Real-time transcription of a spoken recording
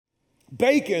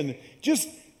Bacon, just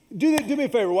do me a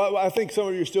favor. I think some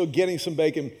of you are still getting some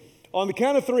bacon. On the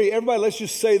count of three, everybody, let's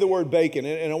just say the word bacon.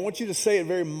 And I want you to say it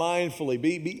very mindfully.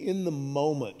 Be in the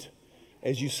moment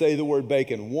as you say the word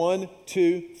bacon. 1,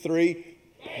 2, 3.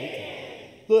 Bacon.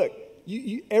 Look,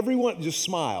 everyone just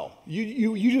smile.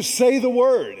 You just say the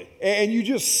word. And you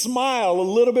just smile a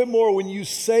little bit more when you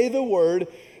say the word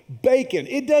bacon.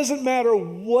 It doesn't matter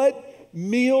what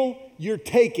meal you're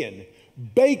taking.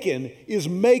 Bacon is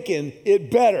making it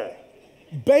better.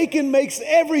 Bacon makes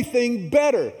everything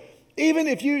better. Even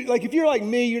if you're like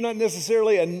me, you're not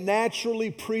necessarily a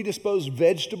naturally predisposed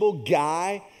vegetable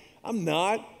guy. I'm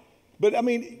not. But I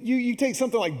mean, you take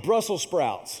something like Brussels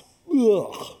sprouts.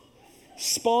 Ugh.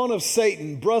 Spawn of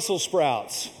Satan, Brussels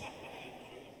sprouts.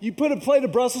 You put a plate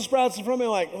of Brussels sprouts in front of me,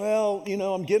 I'm like, well,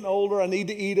 I'm getting older. I need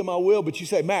to eat them. I will. But you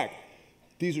say, Mac,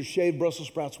 these are shaved Brussels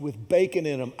sprouts with bacon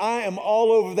in them. I am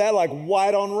all over that like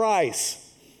white on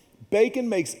rice. Bacon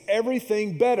makes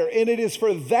everything better. And it is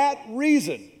for that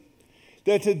reason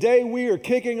that today we are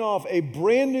kicking off a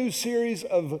brand new series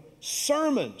of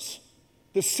sermons,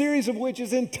 the series of which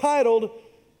is entitled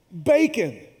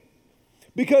Bacon.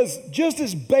 Because just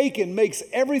as bacon makes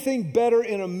everything better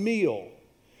in a meal,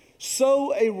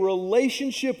 so a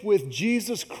relationship with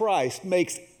Jesus Christ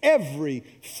makes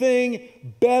everything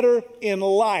better in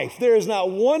life. There is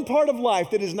not one part of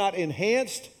life that is not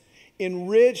enhanced,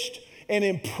 enriched, and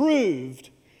improved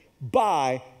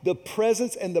by the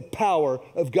presence and the power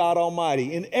of God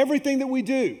Almighty in everything that we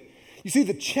do. You see,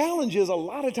 the challenge is a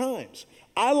lot of times,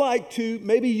 I like to,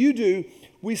 maybe you do,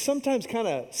 we sometimes kind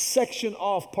of section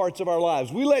off parts of our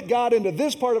lives. We let God into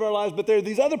this part of our lives, but there are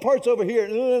these other parts over here.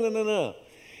 No.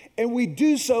 And we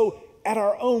do so at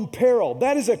our own peril.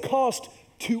 That is a cost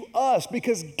to us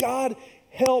because God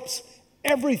helps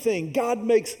everything. God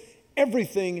makes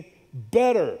everything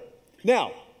better.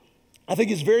 Now, I think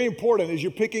it's very important as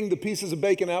you're picking the pieces of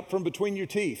bacon out from between your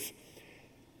teeth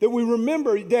that we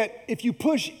remember that if you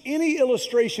push any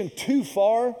illustration too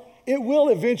far, it will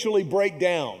eventually break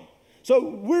down. So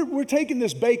we're taking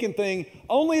this bacon thing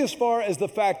only as far as the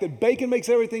fact that bacon makes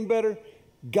everything better,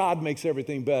 God makes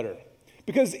everything better.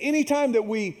 Because anytime that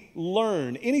we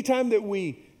learn, anytime that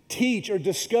we teach or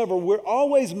discover, we're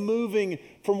always moving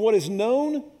from what is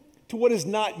known to what is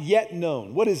not yet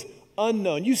known, what is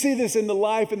unknown. You see this in the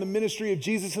life and the ministry of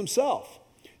Jesus himself.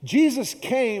 Jesus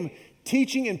came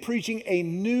teaching and preaching a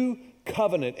new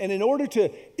covenant. And in order to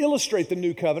illustrate the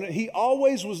new covenant, he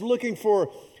always was looking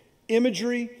for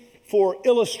imagery, for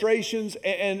illustrations,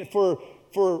 and for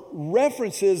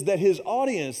references that his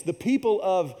audience, the people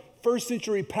of first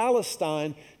century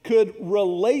Palestine, could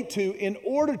relate to in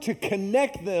order to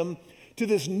connect them to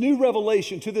this new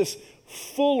revelation, to this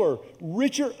fuller,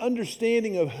 richer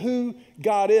understanding of who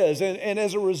God is. And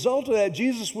as a result of that,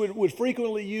 Jesus would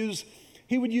frequently use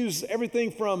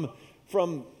everything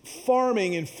from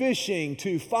farming and fishing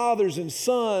to fathers and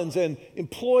sons and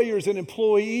employers and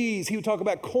employees. He would talk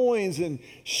about coins and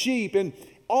sheep and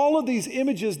all of these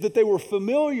images that they were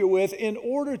familiar with in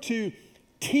order to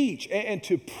teach and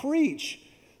to preach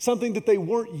something that they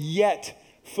weren't yet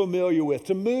familiar with,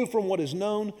 to move from what is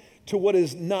known to what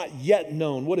is not yet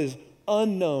known, what is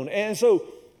unknown. And so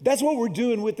that's what we're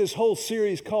doing with this whole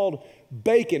series called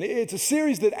Bacon. It's a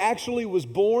series that actually was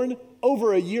born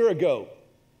over a year ago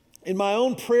in my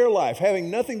own prayer life, having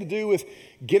nothing to do with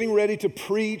getting ready to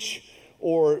preach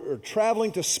or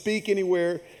traveling to speak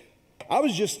anywhere. I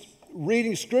was just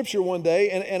reading scripture one day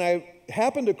and I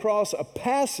happened across a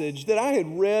passage that I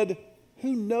had read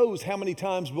who knows how many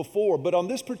times before, but on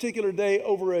this particular day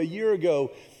over a year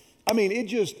ago, it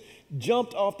just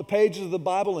jumped off the pages of the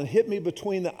Bible and hit me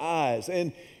between the eyes.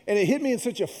 And it hit me in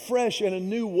such a fresh and a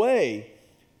new way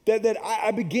that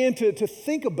I began to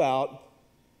think about,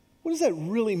 what does that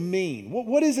really mean?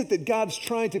 What is it that God's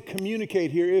trying to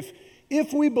communicate here?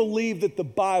 If we believe that the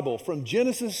Bible, from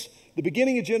Genesis, the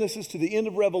beginning of Genesis to the end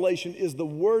of Revelation, is the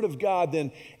Word of God,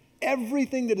 then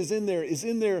everything that is in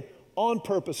there on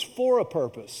purpose, for a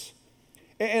purpose.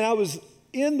 And I was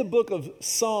in the book of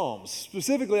Psalms.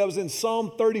 Specifically, I was in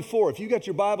Psalm 34. If you got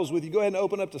your Bibles with you, go ahead and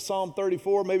open up to Psalm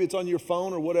 34. Maybe it's on your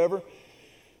phone or whatever.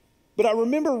 But I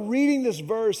remember reading this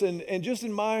verse, and just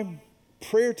in my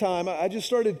prayer time, I just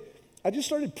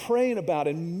started praying about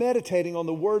and meditating on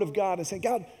the Word of God and saying,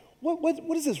 God, what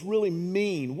does this really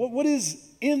mean? What is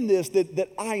in this that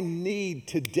I need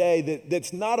today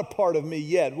that's not a part of me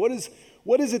yet? What is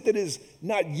it that is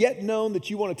not yet known that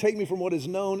you want to take me from what is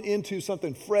known into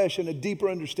something fresh and a deeper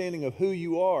understanding of who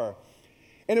you are?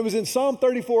 And it was in Psalm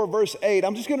 34, verse 8.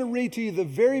 I'm just going to read to you the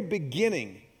very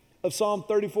beginning of Psalm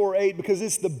 34, 8, because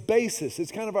it's the basis.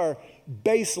 It's kind of our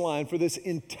baseline for this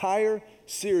entire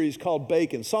series called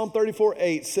Bacon. Psalm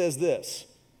 34:8 says this: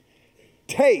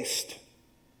 taste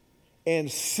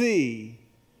and see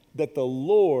that the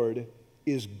Lord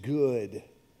is good.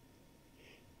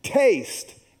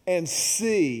 Taste and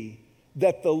see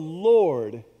that the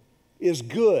Lord is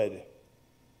good.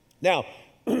 Now,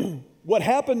 what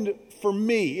happened for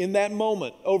me in that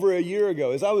moment over a year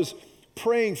ago is I was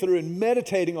praying through and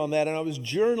meditating on that, and I was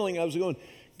journaling. I was going,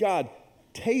 God,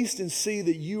 taste and see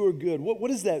that you are good. What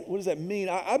does that mean?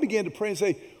 I began to pray and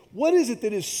say, what is it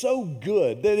that is so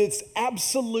good that it's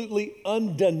absolutely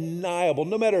undeniable?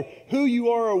 No matter who you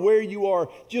are or where you are,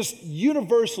 just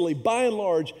universally, by and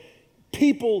large,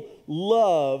 people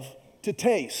love to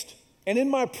taste. And in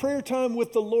my prayer time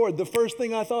with the Lord, the first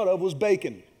thing I thought of was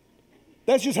bacon.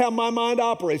 That's just how my mind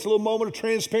operates, a little moment of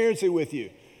transparency with you.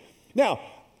 Now,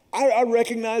 I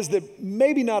recognize that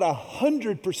maybe not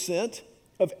 100%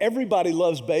 of everybody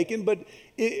loves bacon, but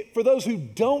for those who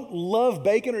don't love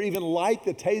bacon or even like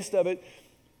the taste of it,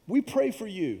 we pray for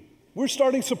you. We're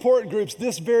starting support groups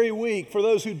this very week for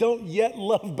those who don't yet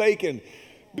love bacon,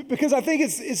 because I think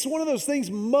it's one of those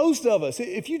things most of us,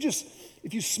 if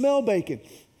you smell bacon,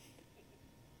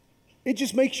 it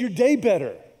just makes your day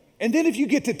better. And then if you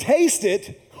get to taste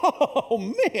it,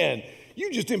 oh man,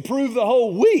 you just improve the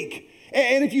whole week.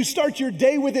 And if you start your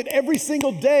day with it every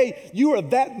single day, you are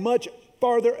that much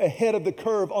farther ahead of the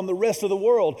curve on the rest of the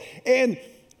world. And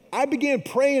I began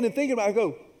praying and thinking about it. I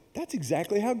go, that's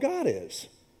exactly how God is.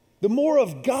 The more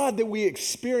of God that we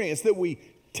experience, that we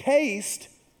taste,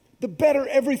 the better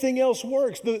everything else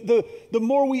works. The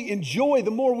more we enjoy,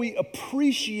 the more we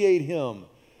appreciate Him.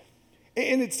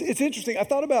 And it's interesting. I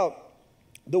thought about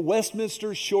the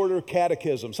Westminster Shorter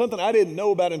Catechism, something I didn't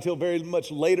know about until very much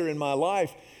later in my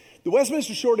life. The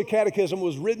Westminster Shorter Catechism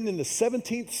was written in the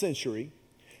 17th century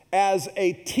as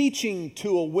a teaching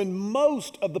tool when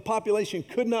most of the population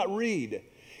could not read.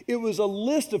 It was a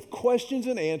list of questions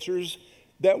and answers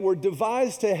that were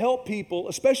devised to help people,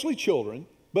 especially children,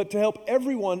 but to help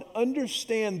everyone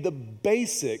understand the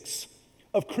basics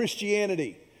of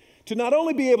Christianity. To not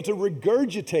only be able to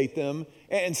regurgitate them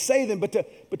and say them, but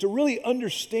to really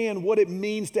understand what it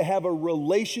means to have a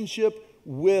relationship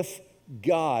with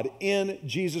God in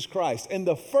Jesus Christ. And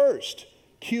the first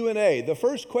Q&A, the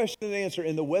first question and answer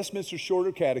in the Westminster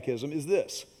Shorter Catechism is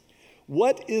this: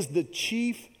 what is the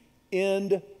chief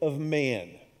end of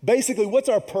man? Basically, what's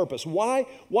our purpose? Why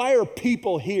are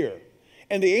people here?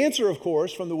 And the answer, of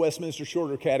course, from the Westminster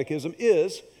Shorter Catechism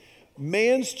is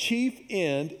man's chief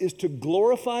end is to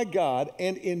glorify God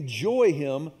and enjoy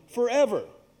Him forever.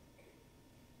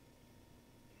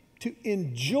 To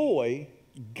enjoy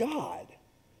God.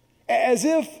 As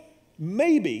if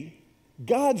maybe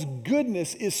God's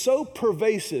goodness is so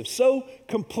pervasive, so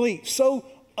complete, so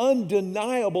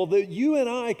undeniable that you and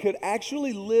I could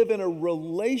actually live in a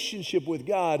relationship with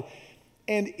God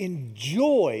and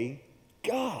enjoy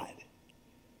God.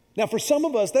 Now, for some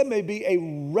of us, that may be a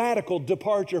radical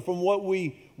departure from what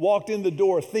we walked in the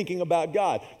door thinking about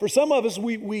God. For some of us,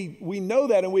 we know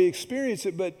that and we experience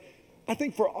it, but I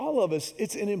think for all of us,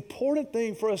 it's an important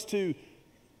thing for us to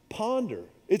ponder.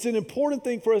 It's an important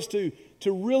thing for us to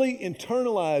really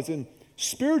internalize and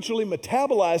spiritually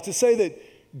metabolize, to say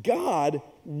that God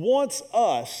wants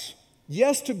us,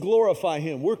 yes, to glorify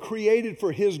Him. We're created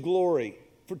for His glory,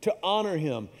 to honor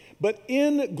Him. But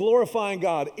in glorifying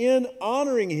God, in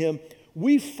honoring Him,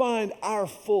 we find our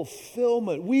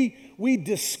fulfillment. We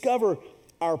discover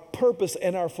our purpose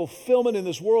and our fulfillment in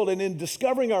this world. And in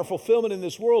discovering our fulfillment in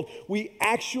this world, we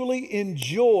actually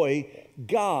enjoy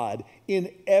God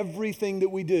in everything that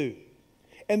we do.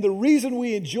 And the reason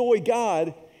we enjoy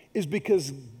God is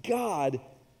because God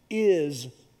is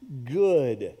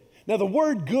good. Now, the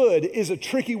word good is a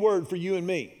tricky word for you and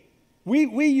me.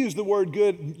 We use the word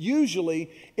good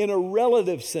usually in a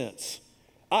relative sense.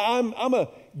 I'm a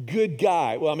good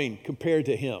guy. Well, I mean, compared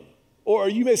to him. Or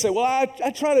you may say, well, I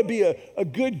try to be a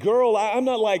good girl. I'm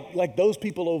not like those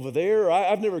people over there.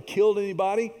 I've never killed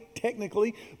anybody,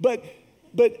 technically. But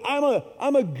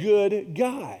I'm a good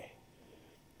guy.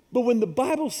 But when the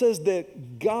Bible says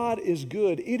that God is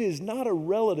good, it is not a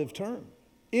relative term.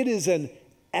 It is an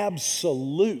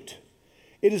absolute.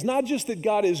 It is not just that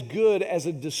God is good as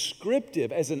a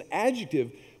descriptive, as an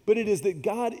adjective, but it is that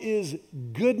God is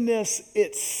goodness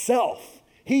itself.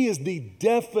 He is the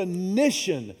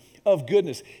definition of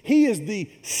goodness. He is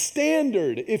the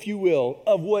standard, if you will,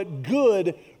 of what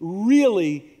good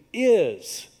really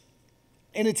is.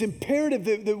 And it's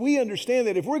imperative that we understand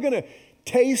that if we're going to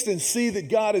taste and see that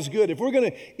God is good, if we're going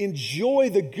to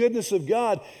enjoy the goodness of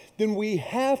God, then we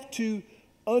have to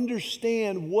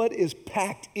understand what is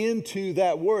packed into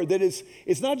that word. That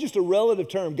it's not just a relative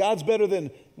term. God's better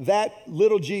than that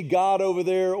little g God over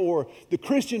there, or the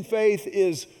Christian faith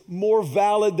is more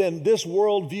valid than this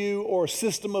worldview or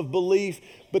system of belief,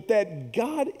 but that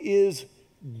God is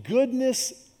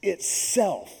goodness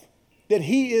itself. That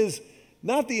he is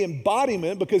not the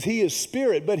embodiment because he is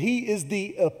spirit, but he is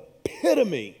the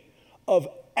epitome of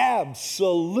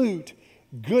absolute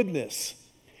goodness.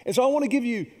 And so I want to give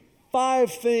you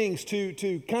 5 things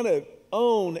to kind of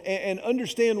own and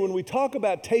understand when we talk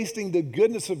about tasting the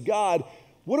goodness of God.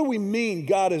 What do we mean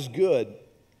God is good?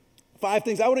 5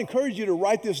 things. I would encourage you to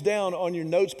write this down on your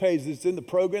notes page that's in the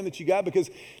program that you got, because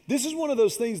this is one of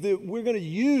those things that we're going to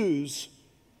use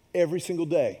every single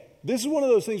day. This is one of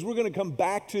those things we're going to come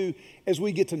back to as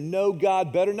we get to know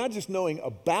God better, not just knowing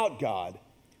about God,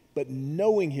 but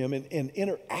knowing him and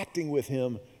interacting with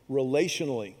him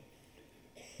relationally.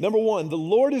 Number 1, the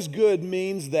Lord is good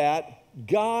means that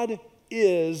God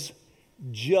is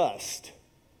just.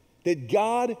 That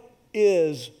God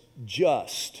is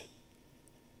just.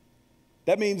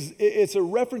 That means it's a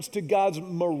reference to God's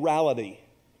morality.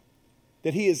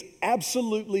 That he is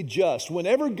absolutely just.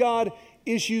 Whenever God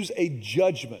issues a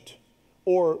judgment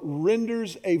or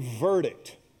renders a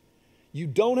verdict, you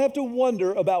don't have to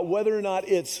wonder about whether or not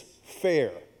it's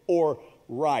fair or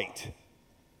right.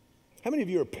 How many of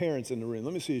you are parents in the room?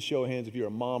 Let me see a show of hands if you're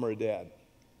a mom or a dad.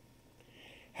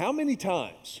 How many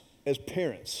times as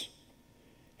parents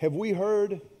have we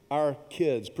heard our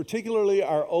kids, particularly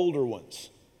our older ones,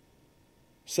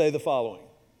 say the following?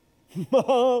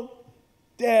 Mom,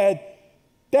 Dad,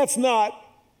 that's not.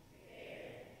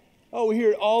 Oh, we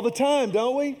hear it all the time,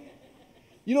 don't we?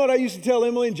 You know what I used to tell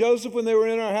Emily and Joseph when they were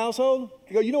in our household?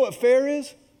 I go, you know what fair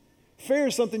is? Fair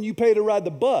is something you pay to ride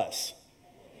the bus.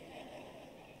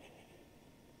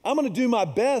 I'm going to do my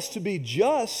best to be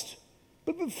just,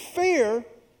 but fair,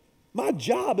 my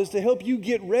job is to help you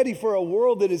get ready for a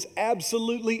world that is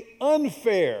absolutely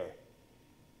unfair.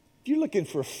 If you're looking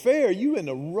for fair, you're in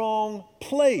the wrong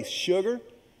place, sugar.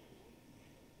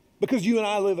 Because you and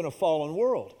I live in a fallen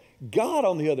world. God,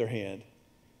 on the other hand,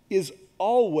 is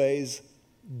always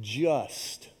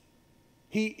just.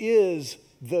 He is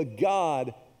the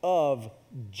God of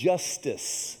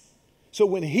justice. So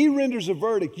when he renders a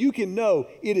verdict, you can know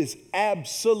it is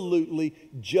absolutely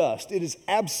just. It is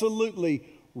absolutely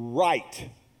right.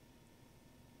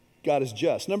 God is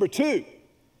just. Number 2,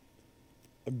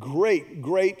 a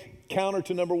great counter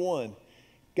to number 1,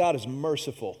 God is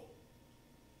merciful.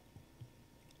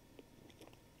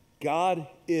 God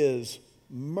is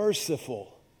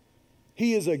merciful.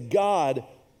 He is a God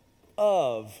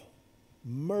of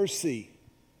mercy.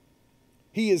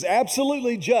 He is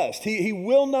absolutely just. He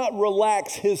will not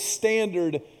relax his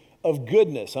standard of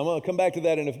goodness. I'm going to come back to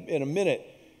that in a minute.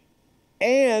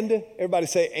 And, everybody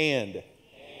say and.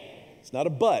 It's not a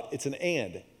but, it's an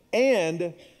and.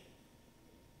 And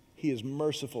he is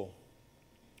merciful.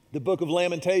 The book of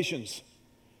Lamentations,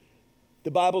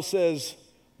 the Bible says,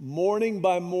 morning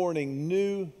by morning,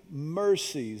 new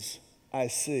mercies I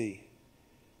see.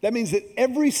 That means that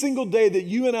every single day that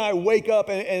you and I wake up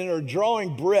and are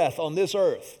drawing breath on this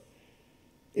earth,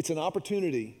 it's an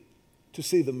opportunity to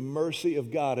see the mercy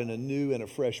of God in a new and a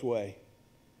fresh way.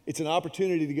 It's an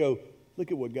opportunity to go,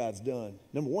 look at what God's done.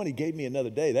 Number 1, he gave me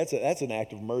another day. That's an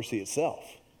act of mercy itself.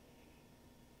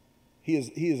 He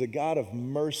is a God of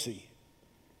mercy.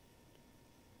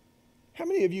 How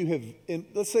many of you have,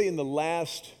 let's say in the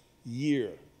last year,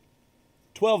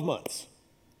 12 months,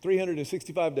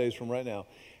 365 days from right now,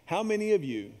 how many of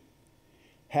you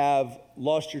have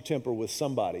lost your temper with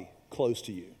somebody close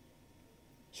to you?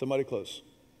 Somebody close.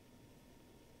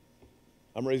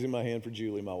 I'm raising my hand for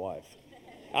Julie, my wife.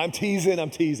 I'm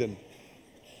teasing.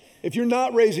 If you're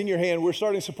not raising your hand, we're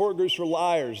starting support groups for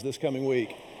liars this coming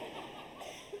week.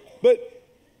 But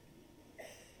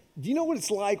do you know what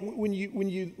it's like when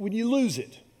you lose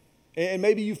it? And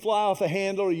maybe you fly off the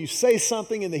handle, or you say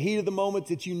something in the heat of the moment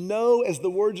that you know as the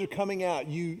words are coming out,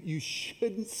 you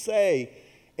shouldn't say,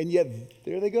 and yet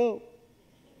there they go.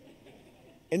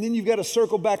 And then you've got to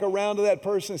circle back around to that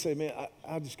person and say, man,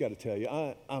 I just got to tell you,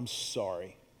 I'm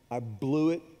sorry. I blew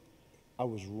it. I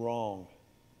was wrong.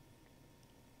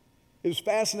 It was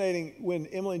fascinating when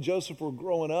Emily and Joseph were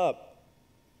growing up,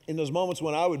 in those moments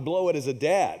when I would blow it as a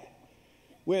dad,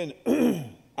 when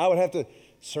I would have to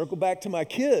circle back to my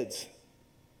kids.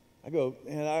 I go,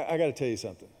 man, I got to tell you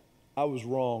something. I was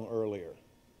wrong earlier.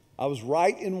 I was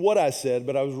right in what I said,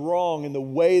 but I was wrong in the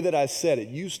way that I said it.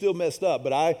 You still messed up,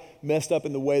 but I messed up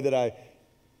in the way that I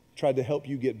tried to help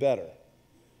you get better.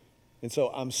 And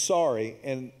so I'm sorry,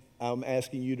 and I'm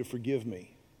asking you to forgive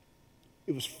me.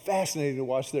 It was fascinating to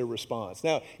watch their response.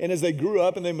 Now, and as they grew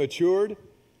up and they matured,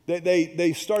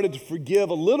 they started to forgive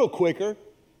a little quicker,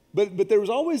 but there was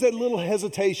always that little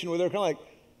hesitation where they're kind of like,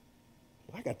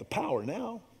 I got the power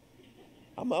now.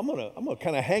 I'm gonna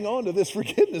kind of hang on to this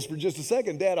forgiveness for just a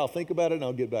second. Dad, I'll think about it and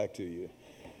I'll get back to you.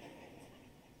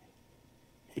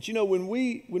 But you know, when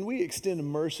we extend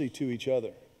mercy to each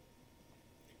other,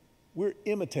 we're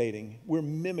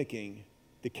mimicking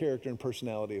the character and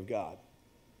personality of God.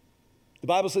 The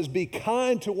Bible says, be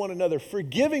kind to one another,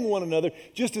 forgiving one another,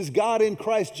 just as God in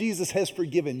Christ Jesus has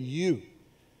forgiven you.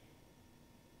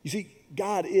 You see,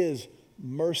 God is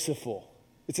merciful.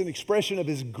 It's an expression of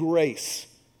his grace.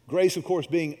 Grace, of course,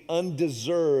 being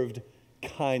undeserved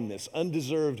kindness,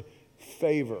 undeserved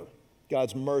favor.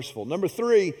 God's merciful. Number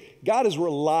 3, God is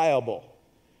reliable.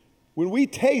 When we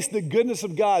taste the goodness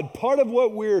of God, part of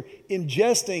what we're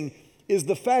ingesting is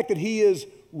the fact that he is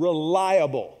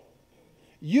reliable.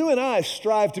 You and I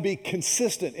strive to be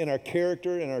consistent in our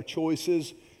character and our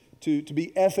choices, to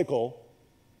be ethical,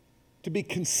 to be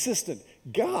consistent.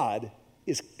 God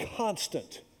is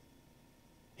constant.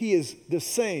 He is the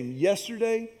same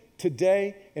yesterday,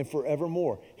 today, and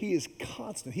forevermore. He is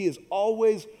constant. He is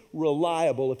always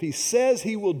reliable. If he says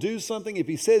he will do something, if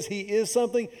he says he is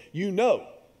something, you know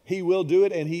he will do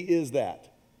it, and he is that.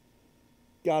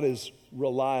 God is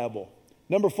reliable.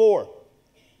 Number 4,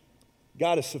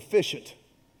 God is sufficient.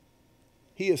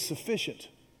 He is sufficient.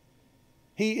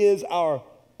 He is our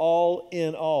all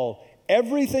in all.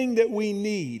 Everything that we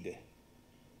need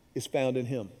is found in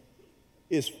him,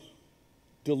 is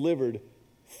delivered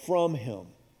from him.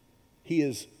 He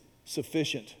is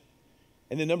sufficient.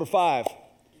 And then number 5,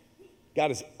 God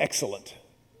is excellent.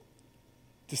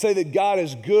 To say that God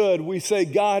is good, we say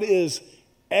God is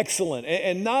excellent.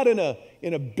 And not in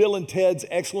a Bill and Ted's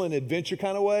Excellent Adventure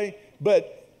kind of way,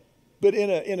 but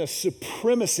in a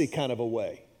supremacy kind of a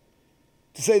way.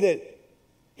 To say that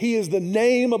he is the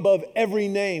name above every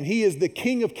name. He is the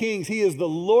King of Kings. He is the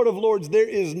Lord of Lords. There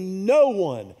is no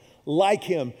one like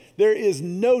him. There is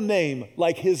no name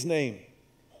like his name.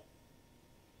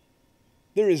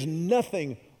 There is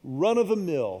nothing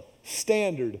run-of-the-mill,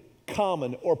 standard,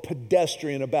 common, or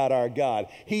pedestrian about our God.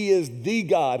 He is the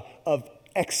God of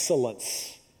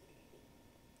excellence.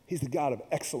 He's the God of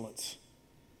excellence.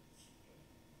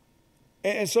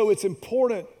 And so it's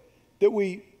important that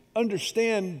we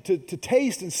understand to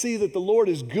taste and see that the Lord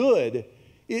is good.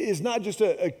 It is not just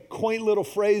a quaint little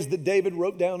phrase that David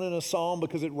wrote down in a psalm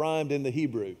because it rhymed in the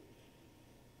Hebrew.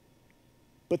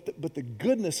 But the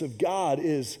goodness of God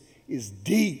is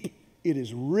deep, it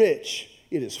is rich,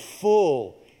 it is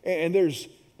full, and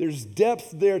there's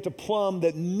depth there to plumb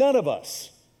that none of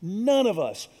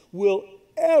us will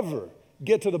ever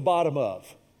get to the bottom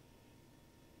of.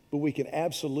 But we can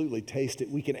absolutely taste it.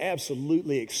 We can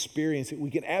absolutely experience it.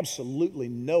 We can absolutely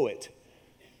know it.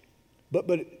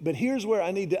 But here's where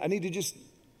I need to just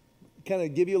kind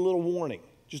of give you a little warning,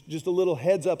 just a little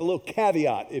heads up, a little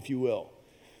caveat, if you will.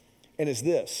 And it's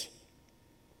this.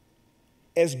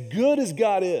 As good as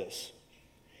God is,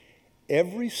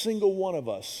 every single one of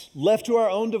us, left to our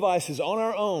own devices, on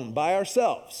our own, by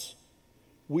ourselves,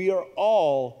 we are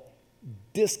all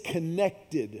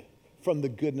disconnected from the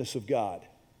goodness of God.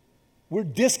 We're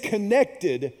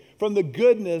disconnected from the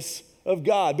goodness of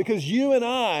God because you and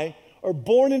I are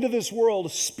born into this world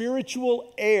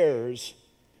spiritual heirs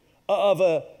of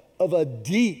a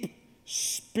deep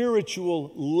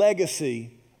spiritual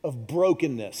legacy of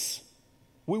brokenness.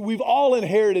 We've all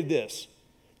inherited this.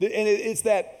 And it's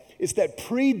that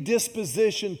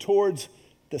predisposition towards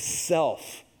the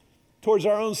self, towards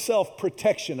our own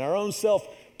self-protection, our own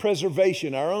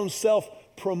self-preservation, our own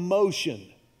self-promotion,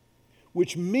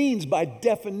 which means by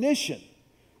definition,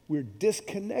 we're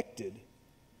disconnected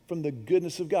from the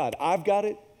goodness of God. I've got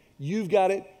it, you've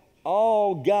got it,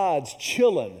 all God's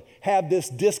children have this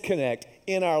disconnect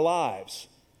in our lives.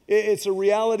 It's a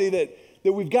reality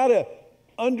that we've got to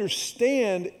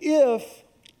understand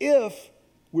if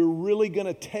we're really going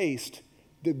to taste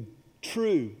the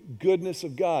true goodness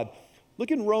of God.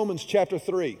 Look in Romans chapter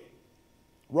 3.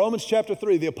 Romans chapter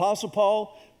 3, the Apostle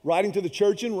Paul, writing to the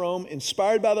church in Rome,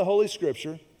 inspired by the Holy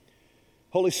Spirit,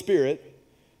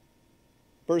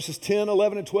 verses 10,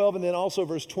 11, and 12, and then also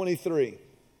verse 23.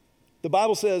 The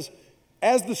Bible says,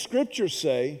 as the scriptures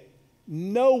say,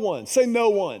 no one. Say no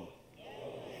one.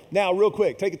 Now, real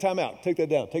quick, take a time out. Take that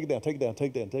down. Take it down. Take it down.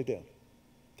 Take it down. Take it down.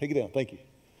 Take it down. Thank you.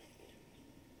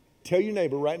 Tell your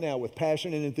neighbor right now with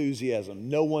passion and enthusiasm,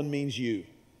 no one means you.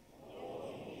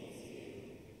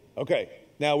 Okay,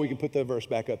 now we can put the verse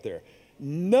back up there.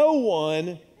 No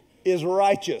one is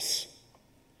righteous.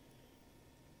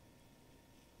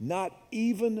 Not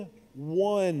even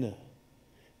one.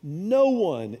 No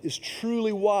one is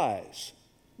truly wise.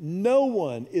 No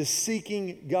one is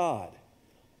seeking God.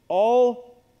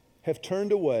 All have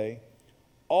turned away.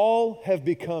 All have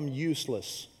become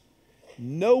useless.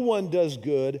 No one does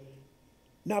good,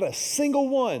 not a single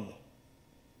one.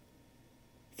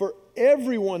 For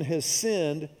everyone has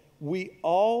sinned. We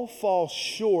all fall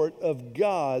short of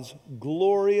God's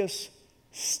glorious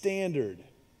standard.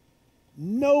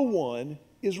 No one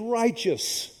is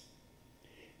righteous.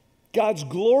 God's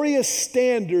glorious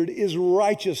standard is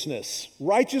righteousness.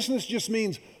 Righteousness just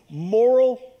means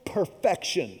moral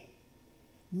perfection.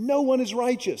 No one is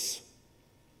righteous.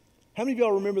 How many of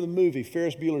y'all remember the movie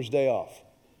Ferris Bueller's Day Off?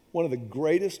 One of the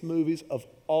greatest movies of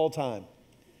all time.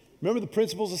 Remember the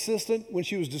principal's assistant when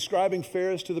she was describing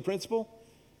Ferris to the principal?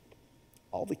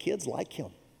 All the kids like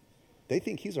him. They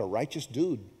think he's a righteous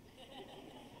dude.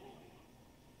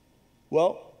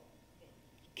 Well,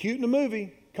 cute in the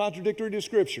movie, contradictory to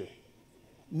Scripture.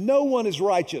 No one is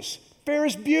righteous.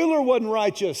 Ferris Bueller wasn't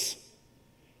righteous.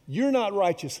 You're not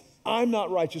righteous. I'm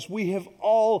not righteous. We have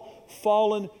all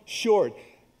fallen short.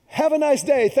 Have a nice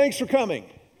day. Thanks for coming.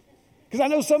 Because I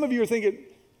know some of you are thinking,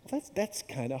 that's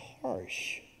kind of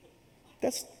harsh.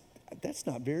 That's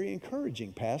not very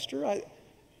encouraging, Pastor. I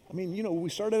mean, you know, we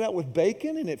started out with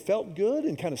bacon and it felt good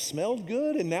and kind of smelled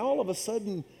good, and now all of a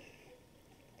sudden,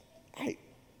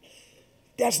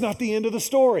 that's not the end of the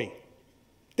story.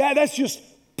 That's just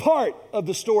part of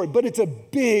the story, but it's a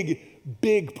big,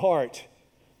 big part.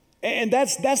 And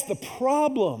that's the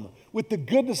problem with the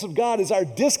goodness of God, is our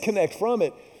disconnect from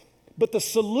it. But the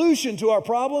solution to our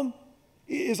problem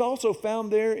is also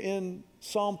found there in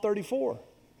Psalm 34.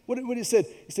 What he said?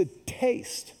 He said,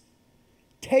 taste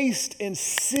and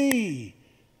see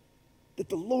that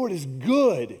the Lord is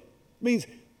good. It means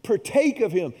partake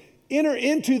of him. Enter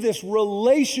into this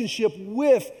relationship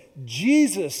with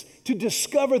Jesus to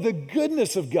discover the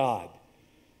goodness of God.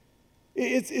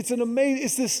 It's an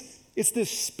amazing, it's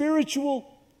this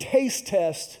spiritual taste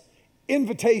test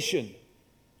invitation.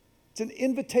 It's an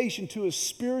invitation to a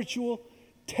spiritual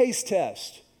taste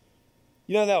test.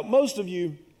 You know, now most of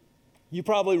you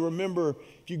probably remember,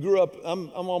 if you grew up, I'm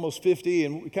almost 50,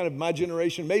 and kind of my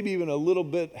generation, maybe even a little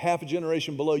bit, half a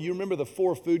generation below, you remember the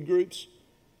 4 food groups?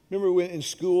 Remember when in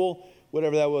school,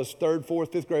 whatever that was, 3rd,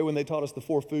 4th, 5th grade, when they taught us the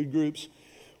 4 food groups?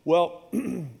 Well,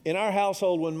 in our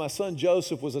household, when my son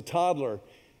Joseph was a toddler,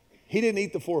 he didn't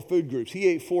eat the 4 food groups. He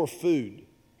ate 4 food.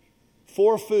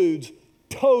 4 foods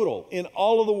total in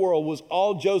all of the world was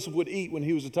all Joseph would eat when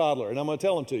he was a toddler. And I'm going to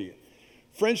tell them to you.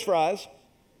 French fries,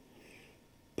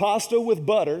 pasta with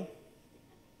butter,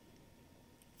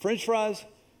 French fries,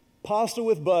 pasta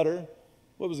with butter.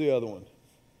 What was the other one?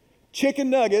 Chicken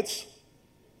nuggets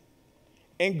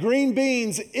and green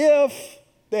beans if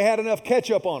they had enough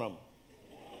ketchup on them.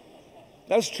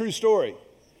 That's a true story.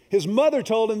 His mother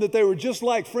told him that they were just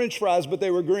like French fries, but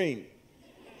they were green.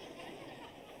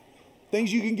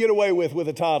 Things you can get away with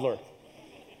a toddler.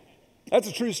 That's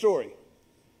a true story.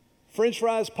 French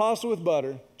fries, pasta with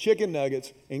butter, chicken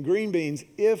nuggets, and green beans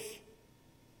if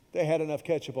they had enough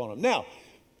ketchup on them. Now,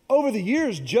 over the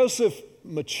years, Joseph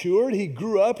matured. He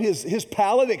grew up. His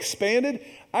palate expanded.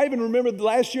 I even remember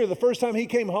last year, the first time he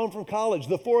came home from college,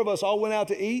 the 4 of us all went out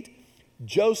to eat.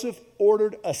 Joseph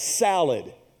ordered a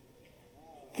salad.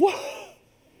 What?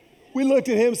 We looked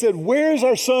at him and said, "Where's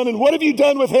our son and what have you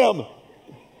done with him?"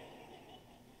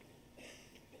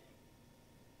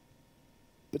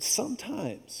 But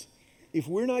sometimes, if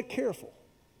we're not careful,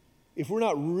 if we're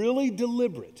not really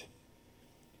deliberate,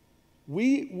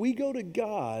 we go to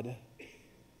God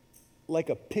like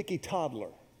a picky toddler.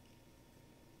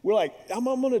 We're like, I'm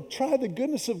going to try the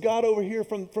goodness of God over here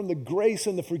from the grace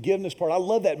and the forgiveness part. I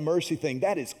love that mercy thing.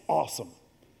 That is awesome.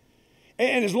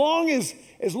 And as long as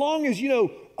you know,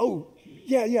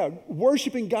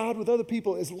 worshiping God with other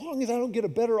people, as long as I don't get a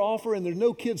better offer and there's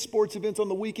no kids' sports events on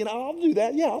the weekend, I'll do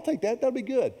that. Yeah, I'll take that. That'll be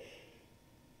good.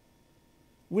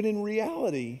 When in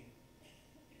reality,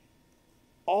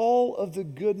 all of the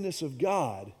goodness of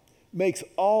God makes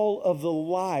all of the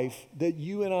life that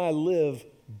you and I live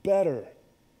better.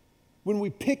 When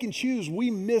we pick and choose, we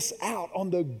miss out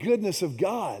on the goodness of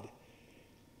God.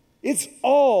 It's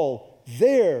all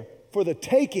there for the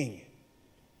taking.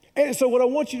 And so what I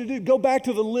want you to do, go back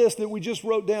to the list that we just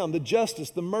wrote down: the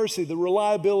justice, the mercy, the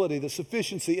reliability, the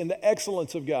sufficiency, and the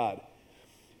excellence of God.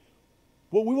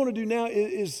 What we want to do now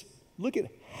is look at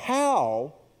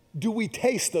how do we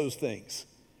taste those things?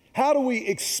 How do we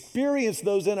experience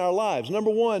those in our lives? Number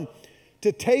one,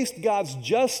 to taste God's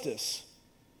justice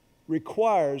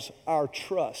requires our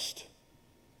trust.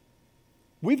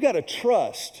 We've got to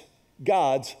trust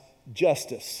God's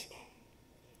justice.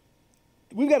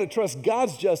 We've got to trust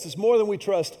God's justice more than we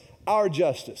trust our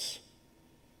justice.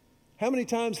 How many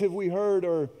times have we heard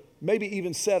or maybe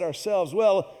even said ourselves,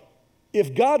 well,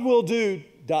 if God will do ...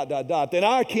 then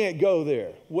I can't go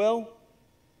there. Well,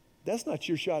 that's not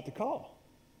your shot to call.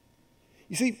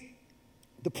 You see,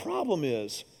 the problem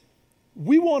is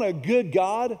we want a good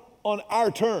God on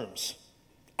our terms.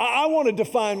 I want to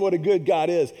define what a good God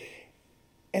is.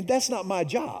 And that's not my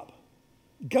job.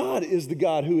 God is the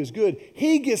God who is good.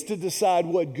 He gets to decide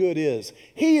what good is.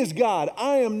 He is God.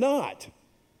 I am not.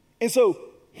 And so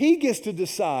he gets to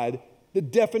decide the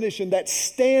definition, that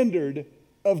standard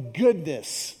of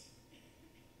goodness.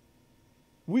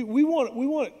 We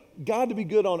want God to be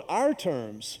good on our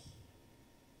terms,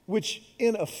 which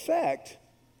in effect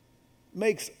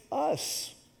makes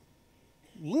us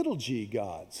little g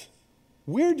gods.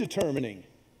 We're determining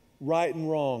right and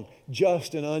wrong,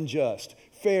 just and unjust,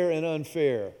 fair and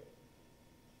unfair.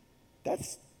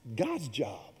 That's God's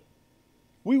job.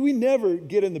 We never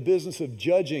get in the business of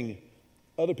judging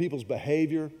other people's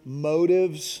behavior,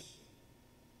 motives,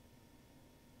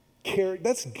 character.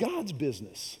 That's God's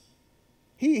business.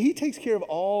 He takes care of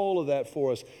all of that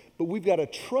for us, but we've got to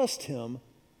trust him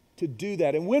to do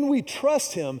that. And when we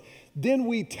trust him, then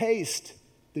we taste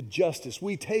the justice.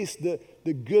 We taste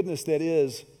the goodness that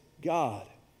is God.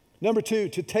 Number two,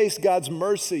 to taste God's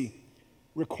mercy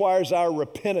requires our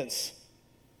repentance.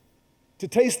 To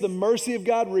taste the mercy of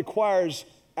God requires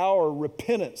our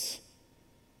repentance.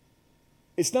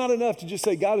 It's not enough to just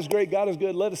say, God is great, God is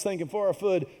good, let us thank him for our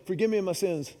food, forgive me of my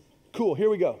sins. Cool,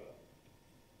 here we go.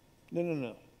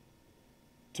 No.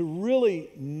 To really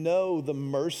know the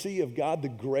mercy of God, the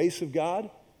grace of God,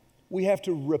 we have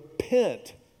to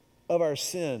repent of our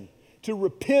sin. To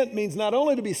repent means not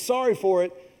only to be sorry for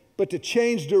it, but to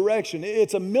change direction.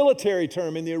 It's a military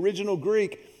term in the original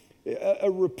Greek.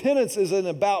 A repentance is an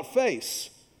about face.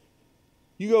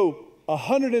 You go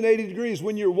 180 degrees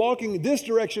when you're walking this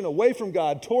direction away from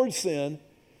God towards sin.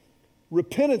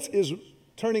 Repentance is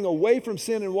turning away from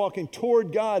sin and walking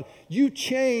toward God. You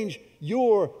change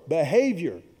your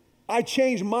behavior. I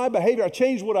change my behavior. I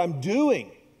change what I'm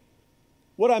doing.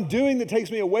 What I'm doing that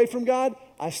takes me away from God,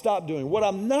 I stop doing. What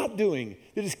I'm not doing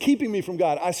that is keeping me from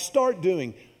God, I start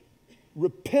doing.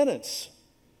 Repentance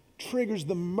triggers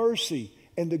the mercy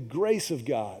and the grace of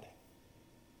God.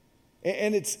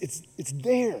 And it's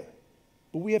there.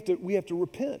 But we have to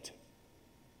repent.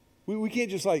 We can't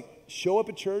just like show up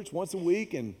at church once a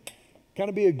week and kind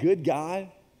of be a good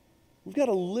guy. We've got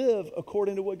to live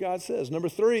according to what God says. Number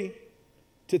three,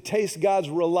 to taste God's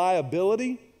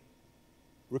reliability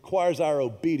requires our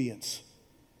obedience.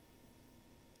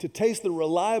 To taste the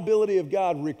reliability of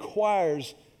God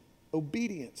requires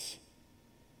obedience.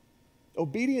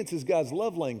 Obedience is God's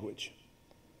love language.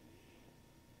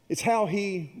 It's how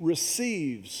he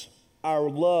receives our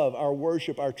love, our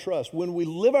worship, our trust. When we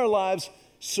live our lives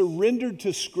surrendered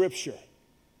to Scripture,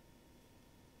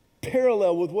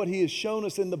 parallel with what he has shown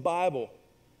us in the Bible,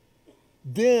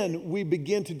 then we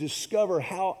begin to discover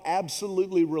how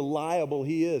absolutely reliable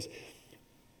he is.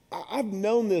 I've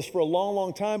known this for a long,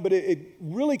 long time, but it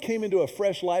really came into a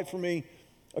fresh light for me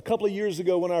a couple of years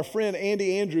ago when our friend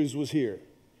Andy Andrews was here.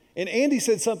 And Andy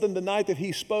said something the night that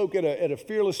he spoke at a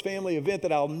Fearless Family event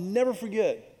that I'll never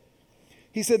forget.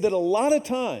 He said that a lot of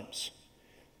times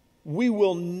we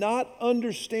will not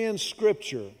understand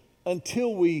Scripture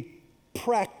until we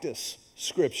practice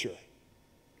Scripture.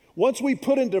 Once we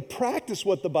put into practice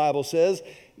what the Bible says,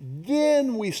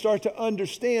 then we start to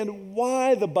understand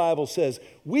why the Bible says.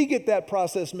 We get that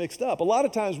process mixed up. A lot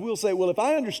of times we'll say, well, if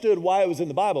I understood why it was in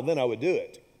the Bible, then I would do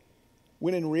it.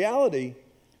 When in reality,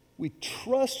 we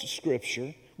trust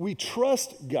Scripture, we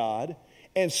trust God,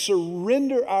 and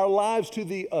surrender our lives to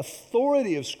the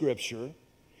authority of Scripture.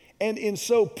 And in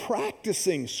so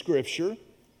practicing Scripture,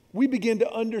 we begin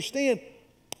to understand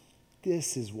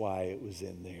this is why it was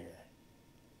in there.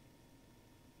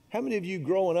 How many of you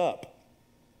growing up,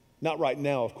 not right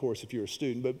now, of course, if you're a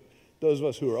student, but those of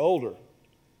us who are older,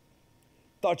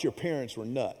 thought your parents were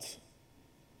nuts?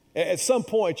 At some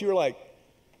point, you were like,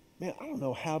 man, I don't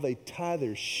know how they tie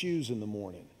their shoes in the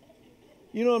morning.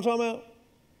 You know what I'm talking about?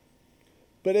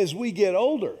 But as we get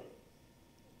older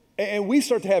and we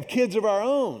start to have kids of our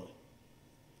own,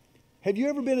 have you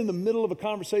ever been in the middle of a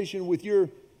conversation with your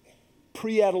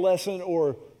pre-adolescent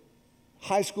or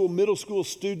high school, middle school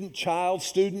student,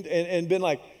 and been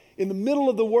like, in the middle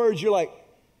of the words, you're like,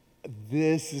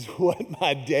 this is what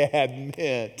my dad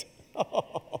meant.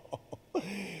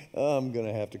 I'm going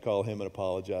to have to call him and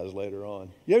apologize later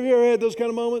on. You ever had those kind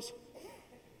of moments?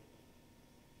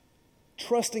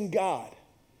 Trusting God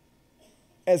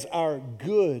as our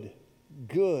good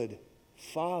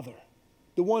Father.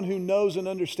 the one who knows and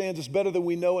understands us better than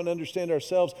we know and understand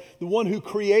ourselves, the one who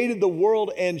created the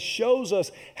world and shows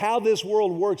us how this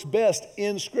world works best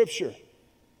in Scripture.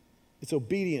 It's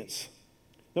obedience.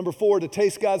 Number 4, to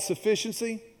taste God's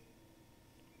sufficiency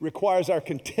requires our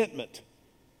contentment.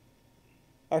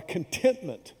 Our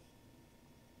contentment.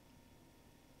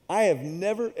 I have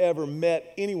never, ever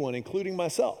met anyone, including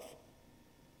myself,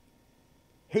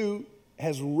 who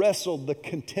has wrestled the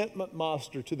contentment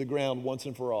monster to the ground once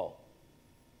and for all.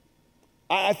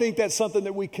 I think that's something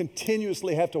that we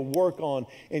continuously have to work on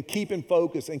and keep in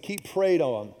focus and keep prayed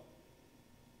on.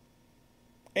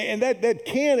 And that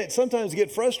can sometimes get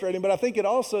frustrating, but I think it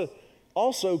also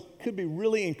could be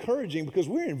really encouraging because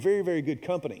we're in very, very good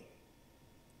company.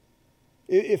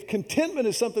 If contentment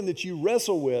is something that you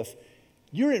wrestle with,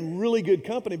 you're in really good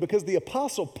company because the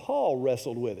Apostle Paul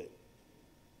wrestled with it.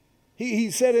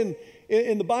 He said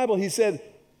in the Bible, he said,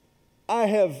 I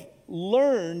have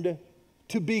learned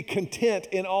to be content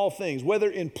in all things, whether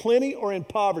in plenty or in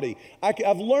poverty.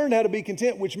 I've learned how to be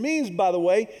content, which means, by the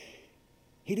way,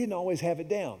 he didn't always have it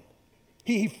down.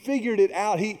 He figured it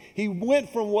out. He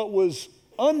went from what was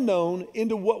unknown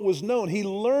into what was known. He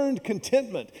learned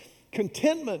contentment.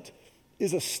 Contentment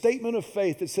is a statement of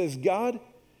faith that says, God,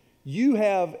 you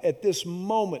have at this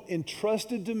moment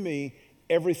entrusted to me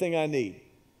everything I need.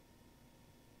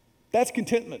 That's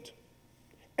contentment.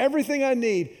 Everything I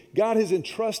need, God has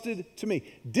entrusted to me.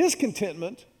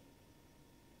 Discontentment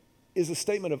is a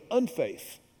statement of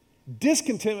unfaith.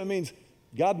 Discontentment means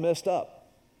God messed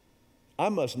up. I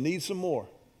must need some more.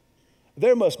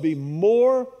 There must be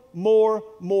more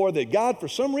that God, for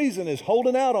some reason, is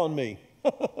holding out on me.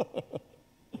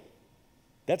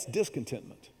 That's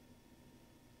discontentment.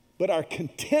 But our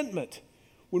contentment,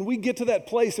 when we get to that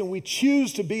place and we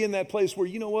choose to be in that place where,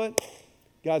 you know what?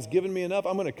 God's given me enough.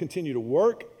 I'm going to continue to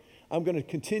work. I'm going to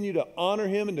continue to honor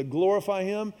Him and to glorify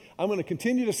Him. I'm going to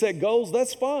continue to set goals.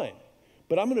 That's fine.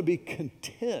 But I'm going to be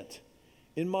content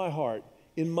in my heart,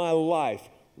 in my life,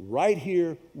 right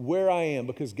here where I am,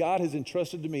 because God has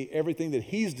entrusted to me everything that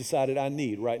He's decided I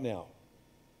need right now.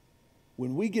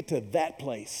 When we get to that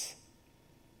place,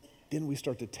 then we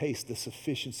start to taste the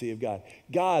sufficiency of God.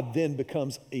 God then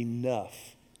becomes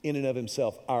enough in and of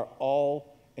Himself, our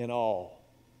all and all.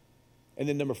 And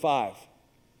then number 5,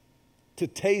 to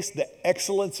taste the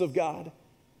excellence of God,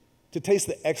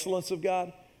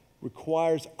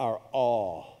 requires our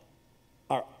awe,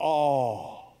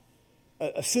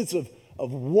 a sense of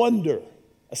wonder,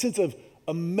 a sense of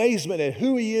amazement at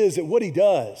who He is, at what He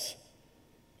does.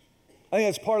 I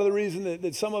think that's part of the reason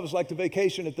that some of us like to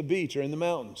vacation at the beach or in the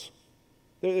mountains.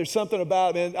 There's something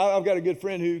about, man, I've got a good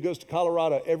friend who goes to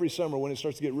Colorado every summer when it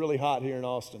starts to get really hot here in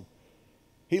Austin.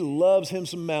 He loves him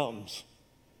some mountains.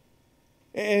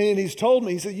 And he's told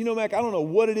me, he said, you know, Mac, I don't know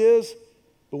what it is,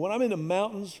 but when I'm in the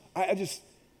mountains,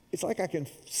 it's like I can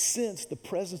sense the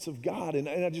presence of God. And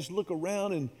I just look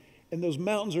around and those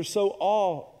mountains are so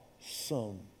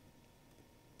awesome.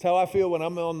 It's how I feel when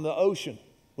I'm on the ocean,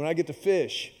 when I get to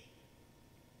fish.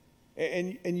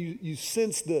 And you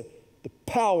sense the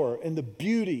power and the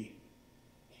beauty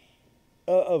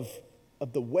of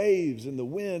the waves and the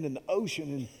wind and the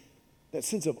ocean and that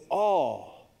sense of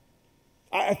awe.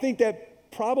 I think that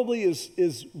probably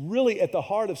is really at the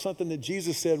heart of something that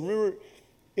Jesus said. Remember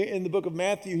in the book of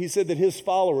Matthew, He said that His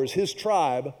followers, His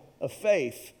tribe of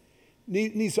faith,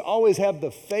 needs to always have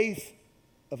the faith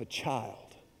of a child.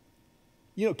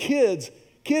 You know, kids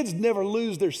never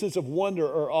lose their sense of wonder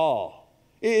or awe.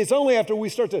 It's only after we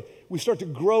start to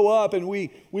grow up and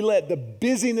we let the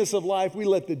busyness of life, we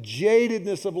let the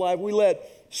jadedness of life, we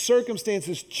let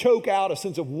circumstances choke out a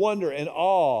sense of wonder and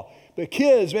awe. But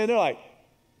kids, man, they're like,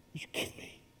 are you kidding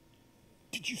me?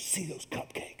 Did you see those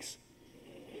cupcakes?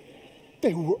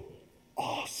 They were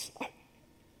awesome. Are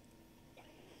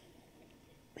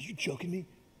you joking me?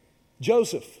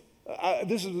 Joseph,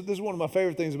 this is one of my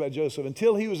favorite things about Joseph.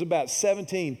 Until he was about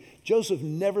 17, Joseph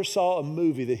never saw a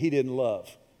movie that he didn't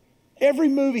love. Every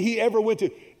movie he ever went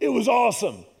to, it was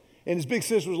awesome. And his big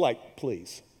sister was like,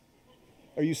 please,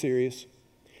 are you serious?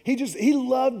 He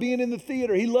loved being in the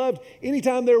theater. He loved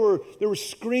anytime there were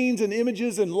screens and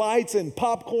images and lights and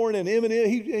popcorn and M&M,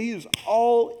 he was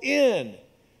all in.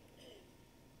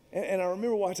 And I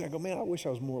remember watching, I go, man, I wish I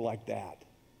was more like that.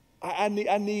 I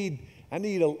need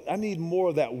more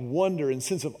of that wonder and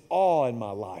sense of awe in my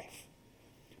life.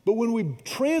 But when we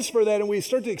transfer that and we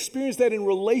start to experience that in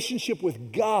relationship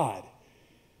with God,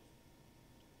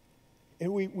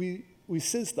 and we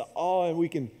sense the awe, and we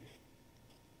can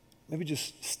maybe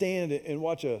just stand and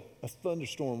watch a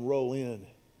thunderstorm roll in,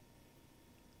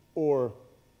 or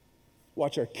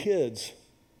watch our kids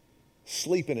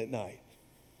sleeping at night.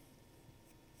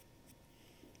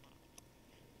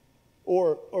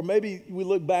 Or maybe we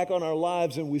look back on our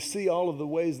lives and we see all of the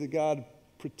ways that God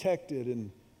protected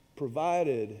and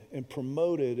provided and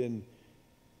promoted and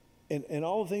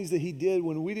all the things that he did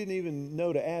when we didn't even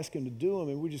know to ask him to do them.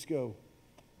 And we just go,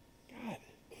 God,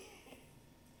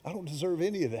 I don't deserve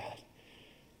any of that.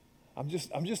 I'm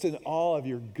just in awe of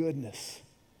your goodness.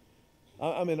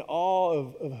 I'm in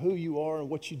awe of who you are and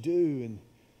what you do. And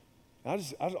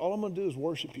all I'm going to do is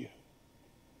worship you.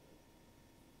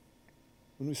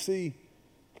 When we see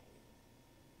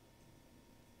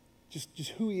just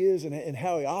who he is and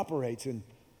how he operates, and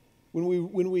when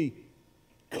we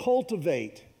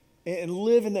cultivate and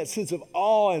live in that sense of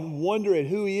awe and wonder at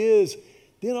who he is,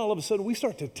 then all of a sudden we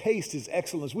start to taste his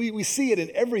excellence. We see it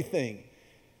in everything.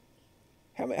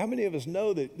 How many of us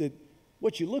know that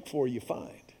what you look for, you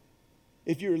find?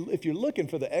 If you're looking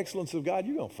for the excellence of God,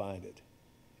 you're going to find it.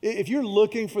 If you're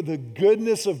looking for the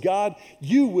goodness of God,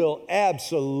 you will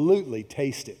absolutely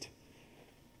taste it.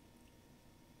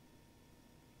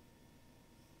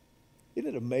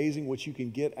 Isn't it amazing what you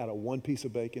can get out of one piece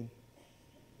of bacon?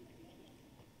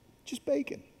 Just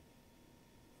bacon.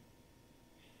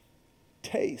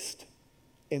 Taste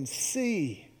and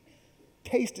see.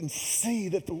 Taste and see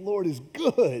that the Lord is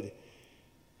good.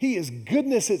 He is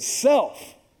goodness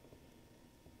itself.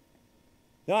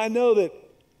 Now, I know that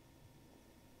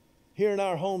here in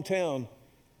our hometown,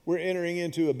 we're entering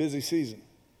into a busy season.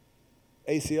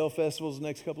 ACL festivals the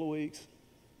next couple of weeks.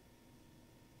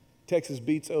 Texas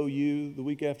beats OU the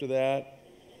week after that.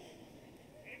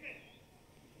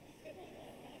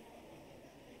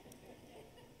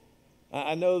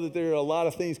 I know that there are a lot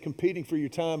of things competing for your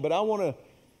time, but I want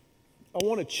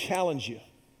to challenge you.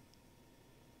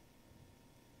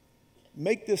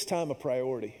 Make this time a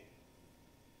priority.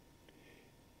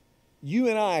 You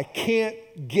and I can't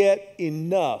get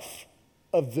enough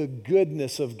of the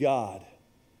goodness of God.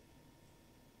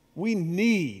 We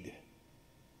need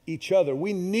each other.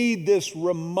 We need this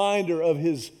reminder of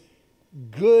his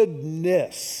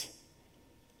goodness.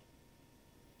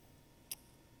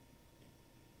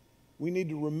 We need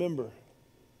to remember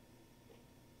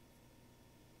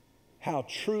how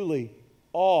truly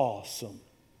awesome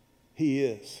he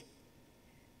is.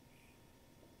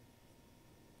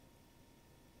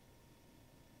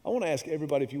 I want to ask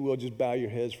everybody, if you will, just bow your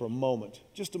heads for a moment,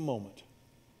 just a moment.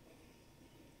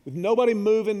 With nobody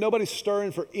moving, nobody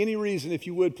stirring for any reason, if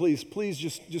you would, please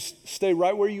just stay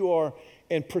right where you are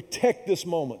and protect this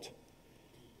moment.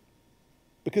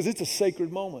 Because it's a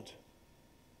sacred moment.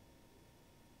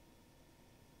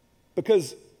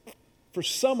 Because for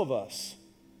some of us,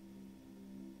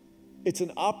 it's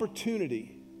an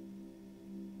opportunity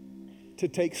to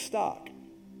take stock.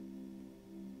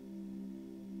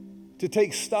 To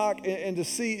take stock and to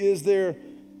see, is there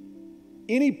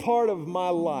any part of my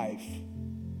life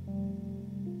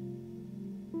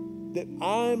that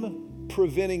I'm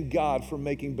preventing God from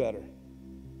making better?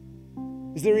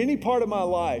 Is there any part of my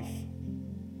life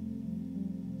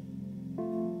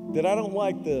that I don't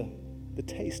like the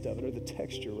taste of it or the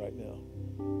texture right now?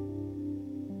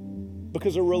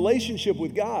 Because a relationship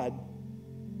with God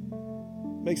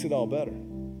makes it all better.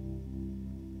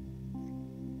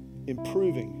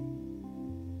 Improving,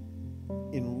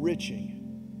 enriching,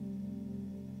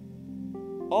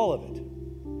 all of it.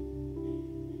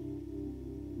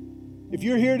 If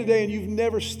you're here today and you've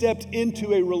never stepped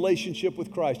into a relationship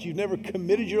with Christ, you've never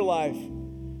committed your life,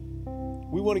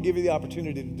 we want to give you the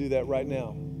opportunity to do that right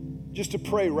now. Just to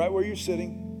pray right where you're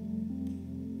sitting.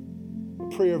 A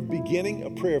prayer of beginning,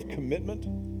 a prayer of commitment.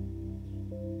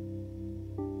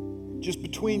 Just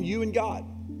between you and God.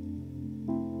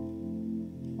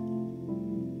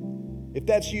 If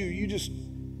that's you, you just,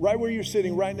 right where you're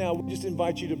sitting right now, we just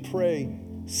invite you to pray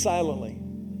silently.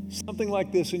 Something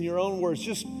like this in your own words.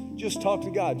 Just talk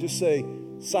to God. Just say,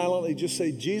 silently, just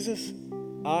say, Jesus,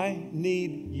 I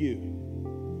need you.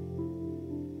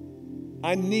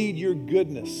 I need your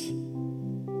goodness.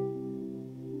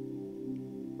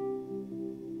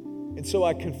 And so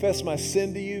I confess my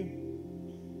sin to you,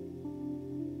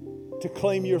 to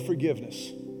claim your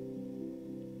forgiveness.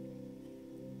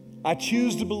 I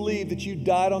choose to believe that you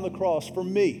died on the cross for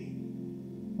me.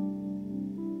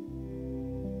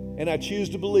 And I choose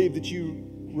to believe that you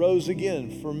rose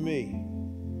again for me.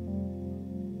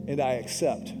 And I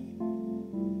accept.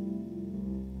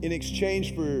 In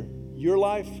exchange for your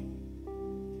life,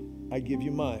 I give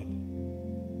you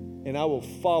mine. And I will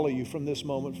follow you from this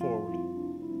moment forward.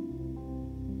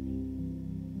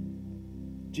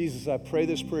 Jesus, I pray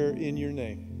this prayer in your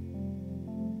name.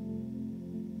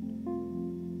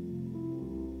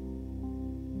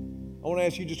 I want to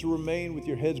ask you just to remain with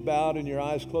your heads bowed and your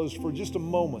eyes closed for just a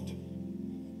moment.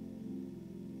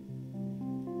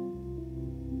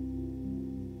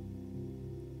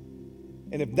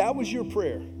 And if that was your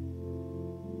prayer,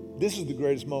 this is the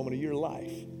greatest moment of your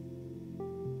life.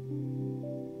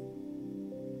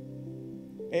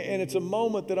 And it's a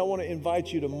moment that I want to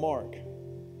invite you to mark.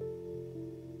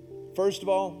 First of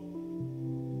all,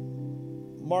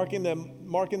 marking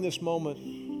this moment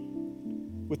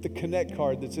with the Connect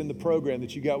card that's in the program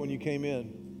that you got when you came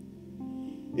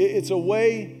in. It's a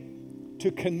way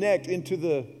to connect into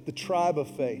the tribe of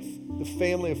faith, the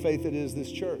family of faith that is this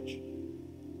church.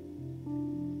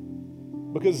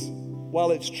 Because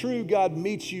while it's true God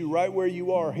meets you right where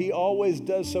you are, He always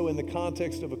does so in the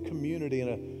context of a community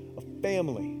and a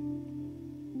family.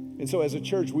 And so as a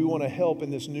church, we want to help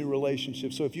in this new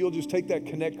relationship. So if you'll just take that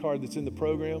Connect card that's in the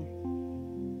program,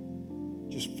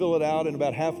 just fill it out, and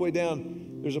about halfway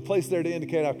down, there's a place there to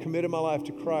indicate I've committed my life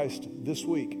to Christ this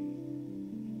week.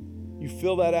 You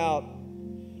fill that out,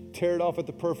 tear it off at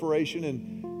the perforation,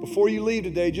 and before you leave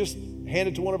today, just hand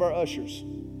it to one of our ushers.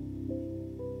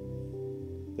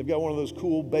 They've got one of those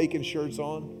cool bacon shirts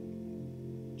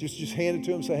on. Just hand it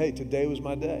to them and say, hey, today was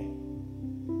my day.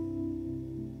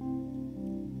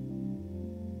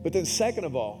 But then second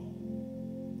of all,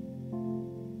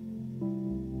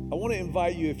 I want to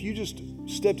invite you, if you just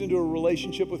stepped into a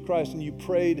relationship with Christ and you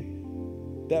prayed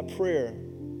that prayer,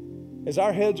 as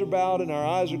our heads are bowed and our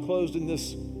eyes are closed in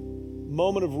this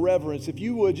moment of reverence, if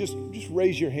you would just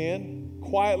raise your hand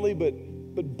quietly but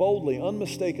boldly,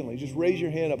 unmistakably, just raise your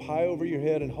hand up high over your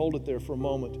head and hold it there for a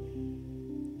moment.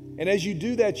 And as you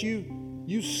do that,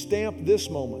 you stamp this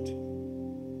moment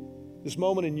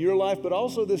in your life, but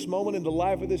also this moment in the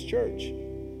life of this church.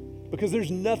 Because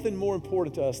there's nothing more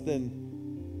important to us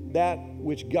than that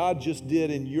which God just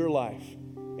did in your life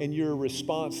and your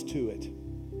response to it.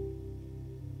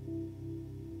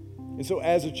 And so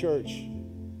as a church,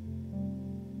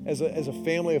 as a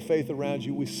family of faith around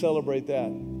you, we celebrate that.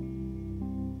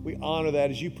 We honor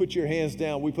that. As you put your hands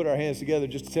down, we put our hands together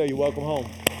just to tell you, welcome home.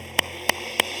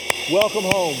 Welcome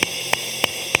home.